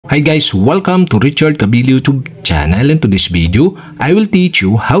Hi guys, welcome to Richard Kabil YouTube channel. In today's video, I will teach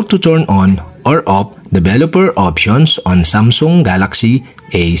you how to turn on or off developer options on Samsung Galaxy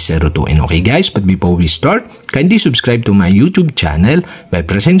A02. And okay guys, but before we start, kindly subscribe to my YouTube channel by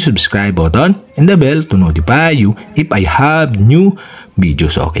pressing the subscribe button and the bell to notify you if I have new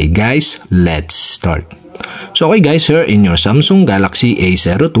videos. Okay guys, let's start. So okay guys, here in your Samsung Galaxy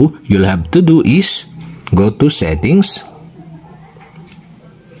A02, you'll have to do is go to settings.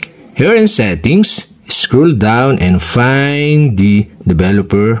 Here in settings, scroll down and find the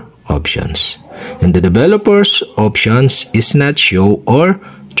developer options. And the developers options is not show or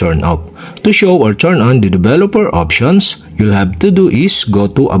turn off. To show or turn on the developer options, you'll have to do is go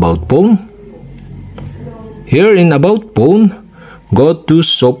to About Phone. Here in About Phone, go to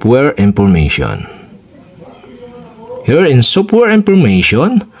Software Information. Here in Software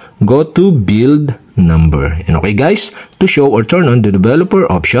Information, go to Build Number. And okay guys, to show or turn on the developer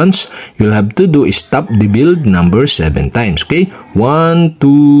options, you'll have to do is tap the build number 7 times. Okay, 1,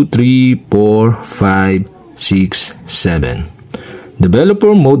 2, 3, 4, 5, 6, 7.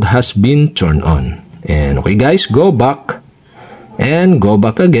 Developer mode has been turned on. And okay guys, go back and go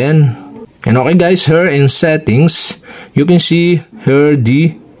back again. And okay guys, here in settings, you can see here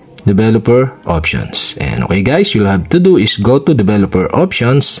the developer options. And okay guys, you'll have to do is go to developer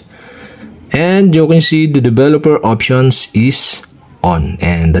options. And you can see the developer options is on.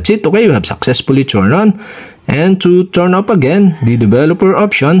 And that's it. Okay, you have successfully turned on. And to turn up again the developer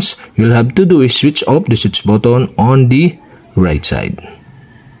options, you'll have to do is switch off the switch button on the right side.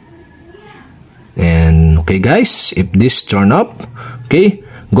 And okay guys, if this turn up, okay,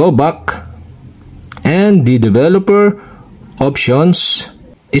 go back. And the developer options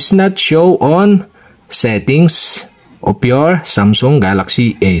is not show on settings of your Samsung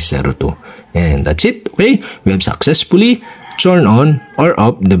Galaxy A02. And that's it. Okay, we have successfully turned on or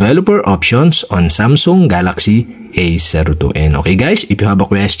off developer options on Samsung Galaxy A02. And okay guys, if you have a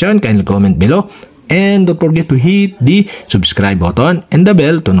question, kindly comment below. And don't forget to hit the subscribe button and the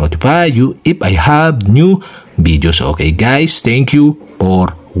bell to notify you if I have new videos. Okay guys, thank you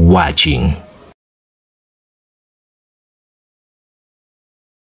for watching.